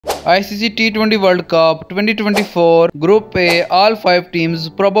ICC T20 World Cup 2024 Group A, all 5 teams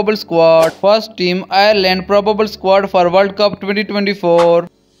probable squad. First team Ireland probable squad for World Cup 2024.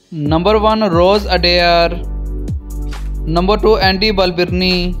 Number 1 Rose Adair. Number 2 Andy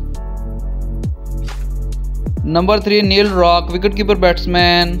Balbirnie. Number 3 Neil Rock, wicketkeeper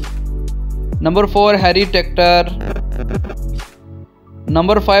batsman. Number 4 Harry Tector.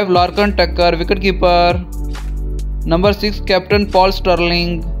 Number 5 Larkin Tucker, wicketkeeper. Number 6 Captain Paul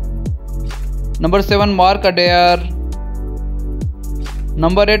Stirling. Number 7 Mark Adair.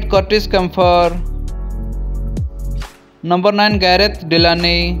 Number 8 Curtis Kempfer. Number 9 Gareth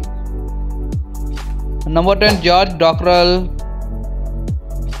Delaney. Number 10 George Dockrell.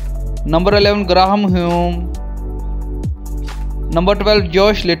 Number 11 Graham Hume. Number 12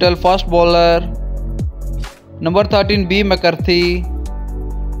 Josh Little, fast bowler. Number 13 B McCarthy.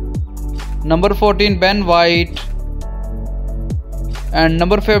 Number 14 Ben White. And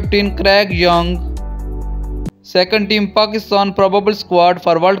number 15 Craig Young. Second team Pakistan probable squad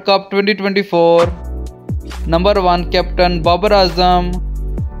for World Cup 2024. Number 1 Captain Babar Azam.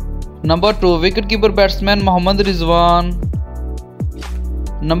 Number 2 wicketkeeper batsman Mohammad Rizwan.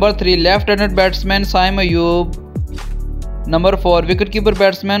 Number 3 left-handed batsman Saim Ayub. Number 4 wicketkeeper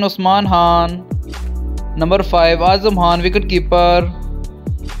batsman Usman Khan. Number 5 Azam Khan, wicketkeeper.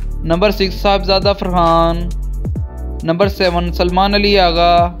 Number 6 Sahibzada Furqan. Number 7 Salman Ali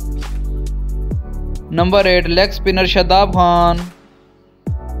Agha. Number 8 leg spinner Shadab Khan.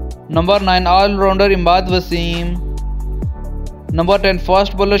 Number 9 all-rounder Imad Wasim. Number 10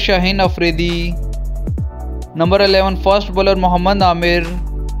 fast bowler Shaheen Afridi. Number 11 fast bowler Muhammad Amir.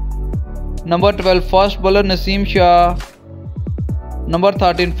 Number 12 fast bowler Naseem Shah. Number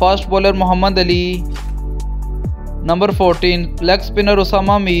 13 fast bowler Muhammad Ali. Number 14 leg spinner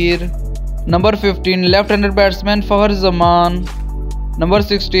Osama Mir. Number 15 left-handed batsman Fahar Zaman. Number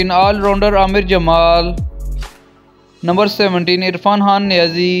 16 all-rounder Amir Jamal. Number 17 Irfan Khan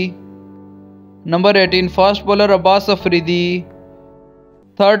Niazi. Number 18 fast bowler Abbas Afridi.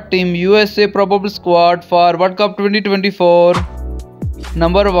 Third team USA probable squad for World Cup 2024.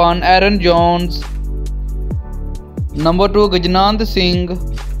 Number 1 Aaron Jones. Number 2 Gajnant Singh.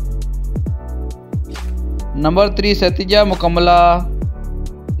 Number 3 Satija Mukamala.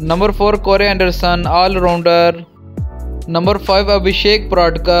 Number 4 Corey Anderson, all-rounder. Number 5 Abhishek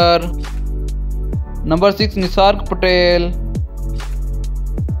Pradkar. Number 6 Nisarg Patel.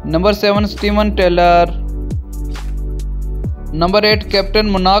 Number 7 Stephen Taylor. Number 8 Captain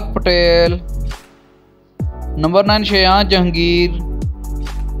Munak Patel. Number 9 Shayan Jahangir.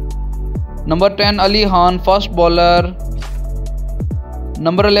 Number 10 Ali Khan, fast bowler.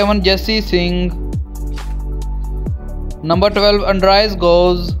 Number 11 Jesse Singh. Number 12 Andreas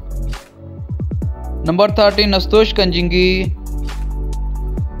Goes. Number 13 Astush Kanjingi.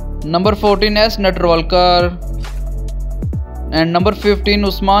 Number 14 S Natarwalkar. And number 15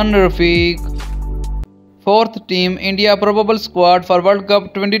 Usman Rafiq. Fourth team India probable squad for World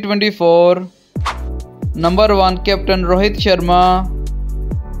Cup 2024. Number 1 Captain Rohit Sharma.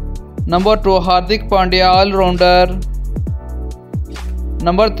 Number 2 Hardik Pandya, all-rounder.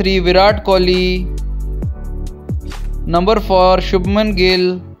 Number 3 Virat Kohli. Number 4 Shubman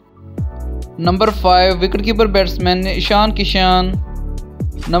Gill. Number 5 wicketkeeper batsman Ishan Kishan.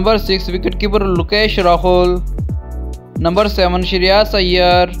 Number 6 wicketkeeper Lukesh Rahul. Number 7 Shreyas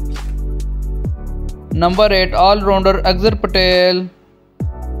Iyer. Number 8 all-rounder Akshar Patel.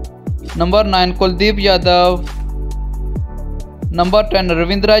 Number 9 Kuldeep Yadav. Number 10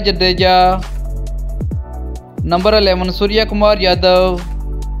 Ravindra Jadeja. Number 11 Surya Kumar Yadav.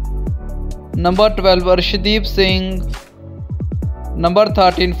 Number 12 Arshdeep Singh. Number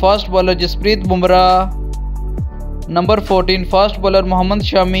 13 fast bowler Jasprit Bumrah. Number 14 fast bowler Mohammad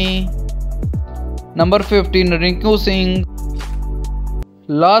Shami. Number 15 Rinku Singh.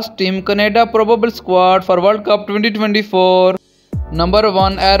 Last team Canada probable squad for World Cup 2024. Number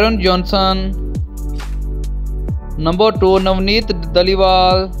 1 Aaron Johnson. Number 2 Navneet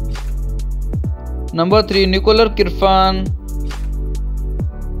Daliwal. Number 3 Nicolas Kirfan.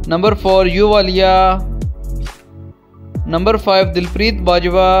 Number 4 Yuvalia. Number 5 Dilpreet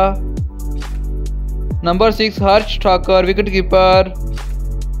Bajwa. Number 6 Harsh Thakur, wicketkeeper.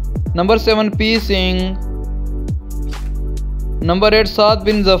 Number 7 P Singh. Number 8 Saad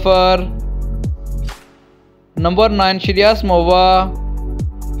bin Zafar. Number 9 Shreyas Mova.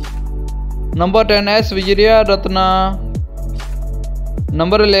 Number 10 S Vijaya Ratna.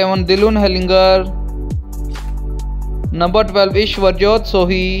 Number 11 Dilun Hellinger. Number 12 Ishwarjot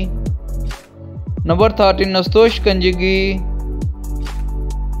Sohi. Number 13 Astush Kanjigi.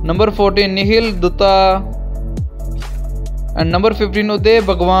 Number 14 Nihil Dutta. And number 15 Uday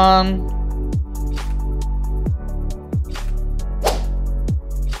Bhagwan.